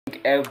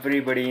think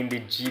everybody in the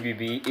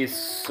GBB is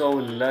so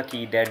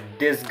lucky that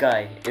this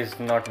guy is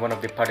not one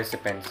of the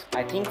participants.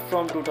 I think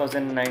from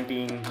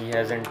 2019 he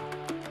hasn't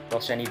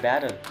lost any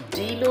battle.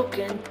 dlow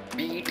can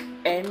beat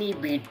any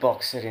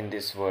beatboxer in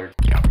this world.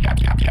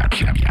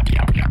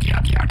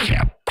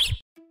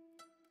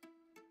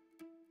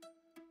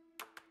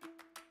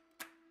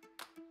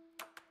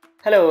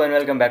 Hello and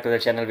welcome back to the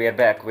channel. We are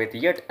back with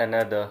yet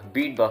another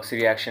beatbox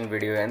reaction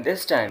video, and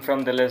this time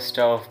from the list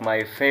of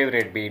my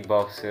favorite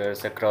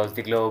beatboxers across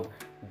the globe,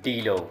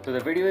 dlow. So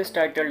the video is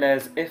titled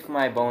as If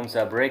My Bones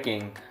Are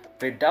Breaking.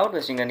 Without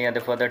wasting any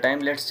other further time,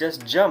 let's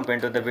just jump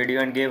into the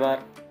video and give our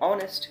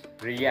honest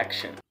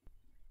reaction.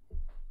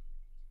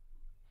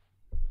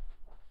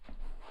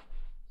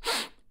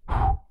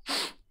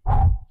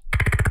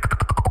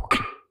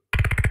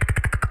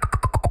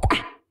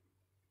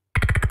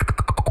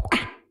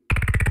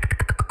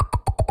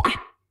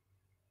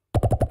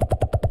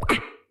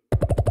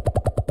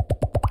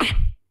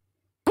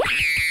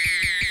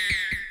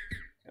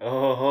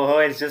 Oh,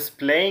 it's just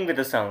playing with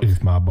the sound.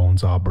 If my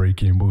bones are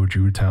breaking, would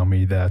you tell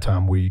me that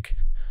I'm weak?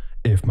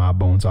 If my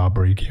bones are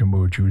breaking,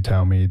 would you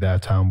tell me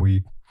that I'm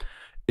weak?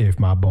 If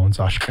my bones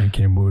are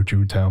shaking, would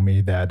you tell me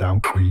that I'm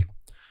weak?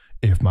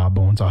 If my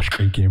bones are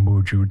shaking,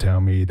 would you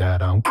tell me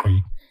that I'm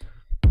weak?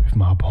 If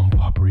my bones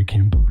are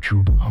breaking, would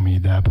you tell me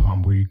that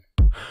I'm weak?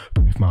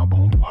 If my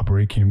bones are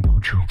breaking,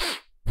 would you?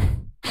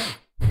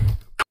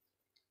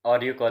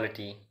 Audio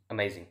quality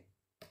amazing.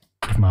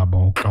 If my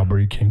bones are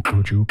breaking,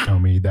 would you tell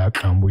me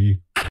that I'm weak?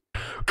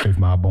 If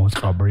my bones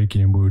are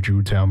breaking, would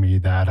you tell me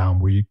that I'm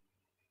weak?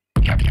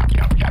 If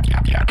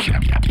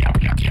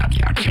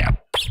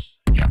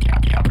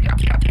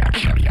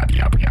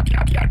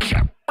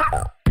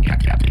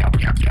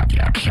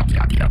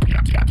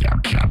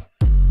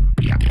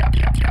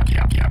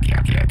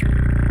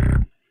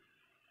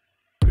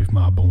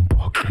my bones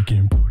are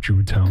breaking, would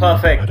you tell me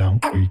that I'm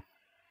weak?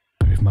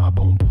 If my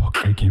bones are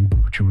breaking,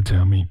 would you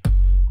tell me?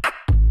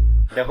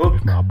 The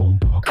hook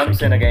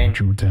comes in again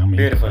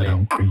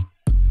beautifully.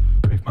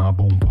 If my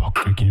bones are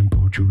breaking,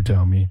 would you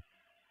tell me?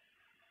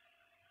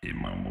 If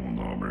my bones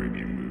are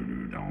breaking, would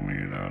you tell me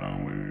that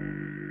I'm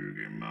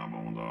weak? If my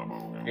bones are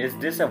broken, Is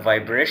this a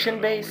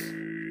vibration bass?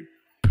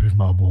 If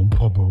my bones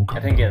are broken,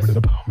 I think yes.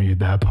 Tell me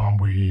that I'm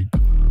weak.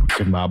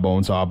 If my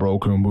bones are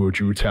broken, would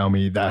you tell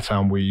me that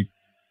I'm weak?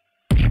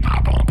 If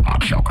my bones are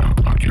broken,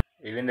 would you?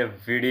 Even the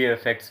video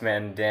effects,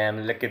 man,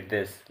 damn, look at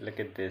this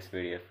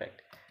video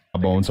effect. My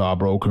bones are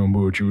broken,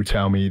 would you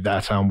tell me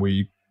that I'm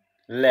weak?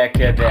 Look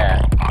at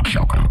that.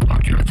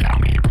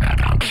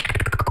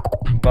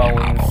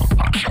 Bones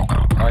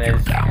on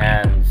his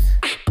hands.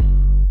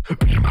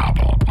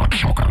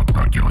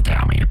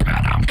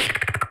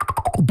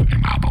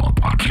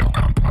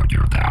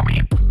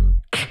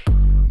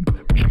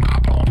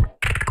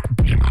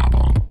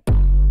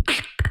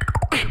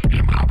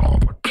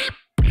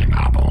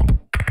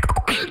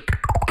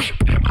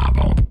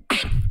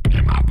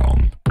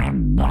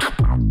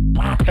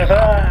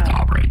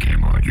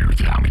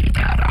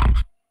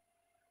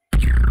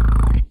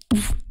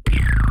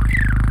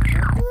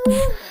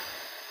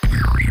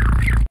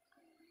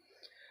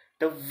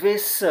 The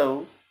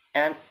whistle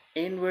and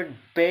inward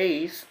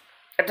bass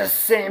at the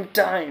same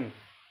time.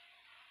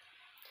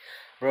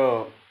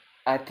 Bro,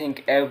 I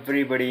think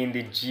everybody in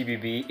the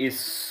GBB is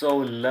so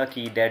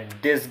lucky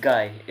that this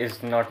guy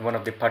is not one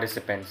of the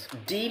participants.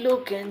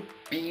 dlow can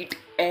beat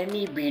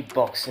any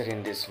beatboxer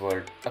in this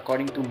world,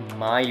 according to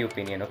my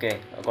opinion,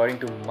 okay? According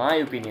to my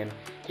opinion,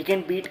 he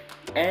can beat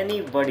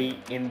anybody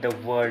in the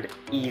world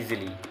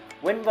easily.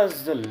 When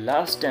was the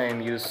last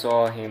time you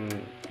saw him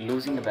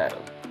losing a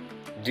battle?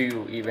 Do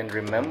you even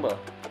remember?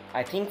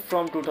 I think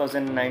from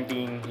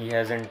 2019 he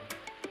hasn't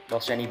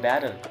lost any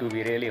battle, to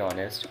be really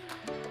honest.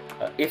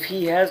 If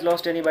he has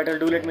lost any battle,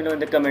 do let me know in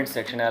the comment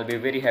section. I'll be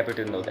very happy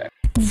to know that.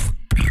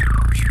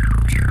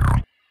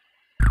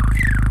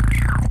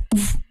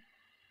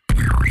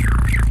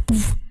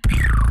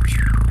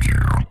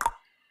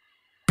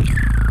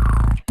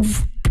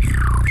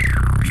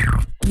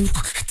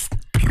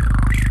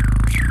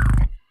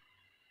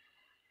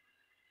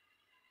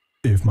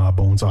 If my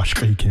bones are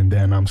shaking,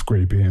 then I'm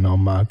scraping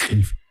on my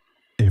teeth.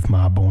 If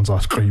my bones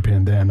are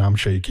scraping, then I'm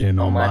shaking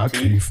on my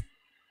teeth.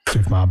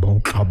 If my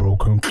bones are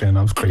broken, then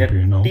I'm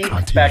scraping on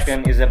my teeth.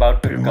 Pattern is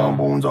about to come. If my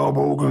bones are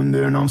broken,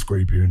 then I'm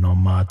scraping on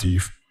my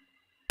teeth.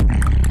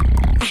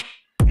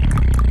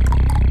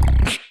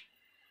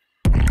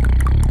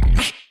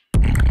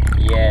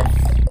 Yes.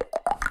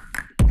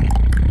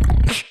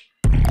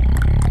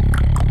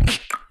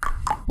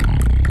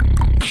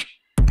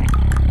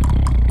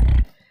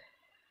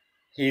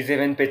 He's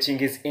even pitching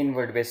his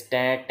inward bass.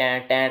 Ta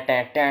ta ta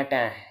ta ta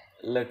ta.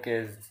 Look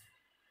his.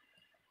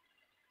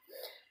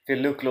 If you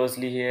look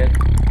closely here.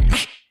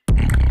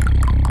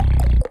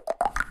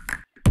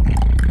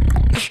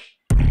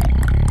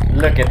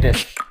 Look at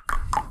this.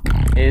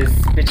 Is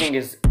pitching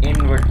his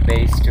inward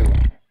bass too.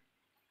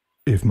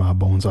 If my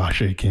bones are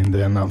shaking,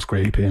 then I'm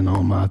scraping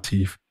on my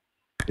teeth.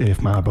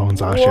 If my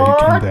bones are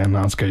shaking, then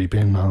I'm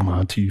scraping on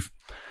my teeth.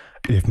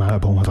 If my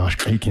bones are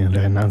shaking,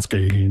 then I'm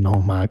skating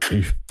on my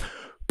teeth.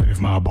 If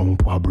my bones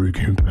are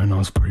breaking, then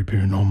I'm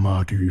scraping on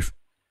my teeth.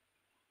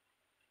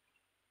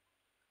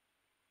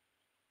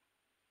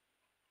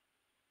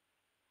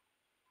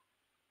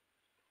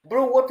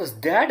 Bro, what was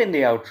that in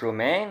the outro,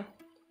 man?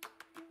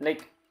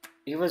 Like,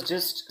 he was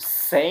just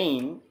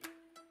saying,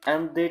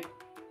 and the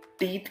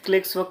teeth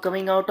clicks were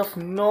coming out of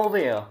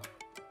nowhere.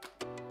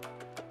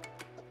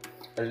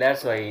 Well,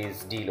 that's why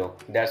he's dlow.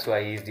 That's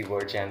why he's the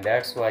world champ.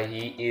 That's why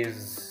he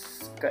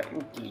is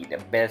currently the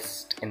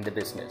best in the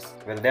business.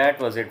 Well, that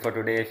was it for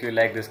today. If you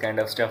like this kind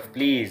of stuff,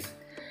 please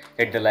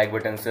hit the like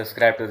button,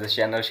 subscribe to this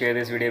channel, share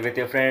this video with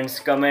your friends,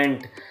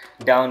 comment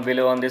down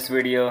below on this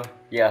video.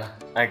 Yeah,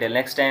 until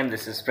next time,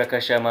 this is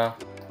Prakash Sharma.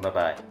 Bye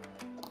bye.